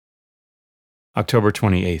October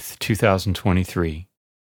 28th, 2023,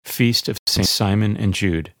 Feast of St. Simon and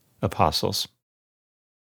Jude, Apostles.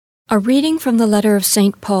 A reading from the letter of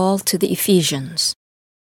St. Paul to the Ephesians.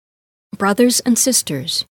 Brothers and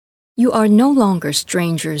sisters, you are no longer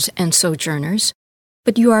strangers and sojourners,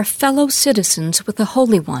 but you are fellow citizens with the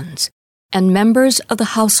holy ones and members of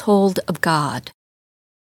the household of God,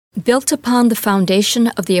 built upon the foundation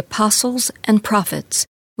of the apostles and prophets,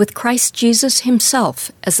 with Christ Jesus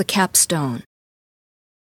himself as the capstone.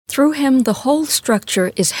 Through him the whole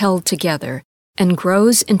structure is held together and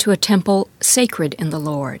grows into a temple sacred in the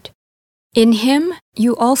Lord. In him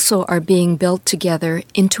you also are being built together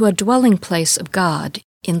into a dwelling place of God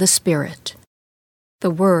in the Spirit. The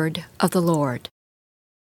word of the Lord.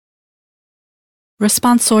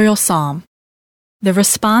 Responsorial Psalm. The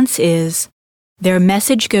response is, "Their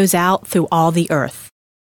message goes out through all the earth."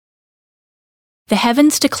 The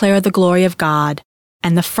heavens declare the glory of God,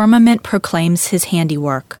 and the firmament proclaims his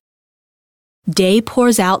handiwork. Day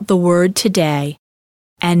pours out the word to day,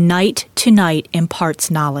 and night to night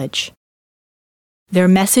imparts knowledge. Their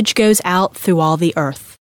message goes out through all the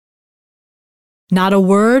earth. Not a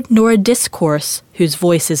word nor a discourse whose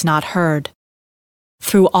voice is not heard.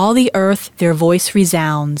 Through all the earth their voice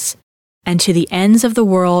resounds, and to the ends of the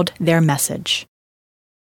world their message.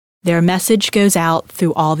 Their message goes out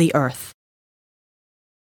through all the earth.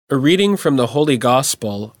 A reading from the Holy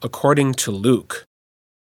Gospel according to Luke.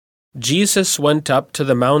 Jesus went up to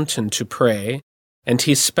the mountain to pray, and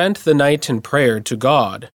he spent the night in prayer to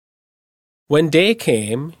God. When day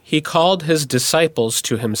came, he called his disciples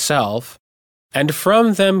to himself, and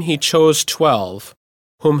from them he chose 12,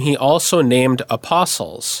 whom he also named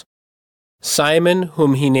apostles: Simon,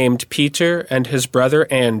 whom he named Peter, and his brother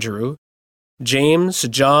Andrew, James,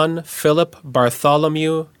 John, Philip,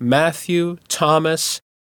 Bartholomew, Matthew, Thomas,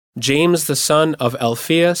 James the son of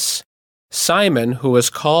Alphaeus, Simon, who was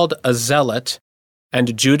called a zealot,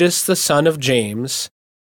 and Judas the son of James,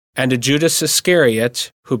 and Judas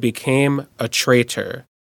Iscariot, who became a traitor.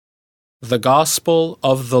 The Gospel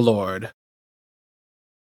of the Lord.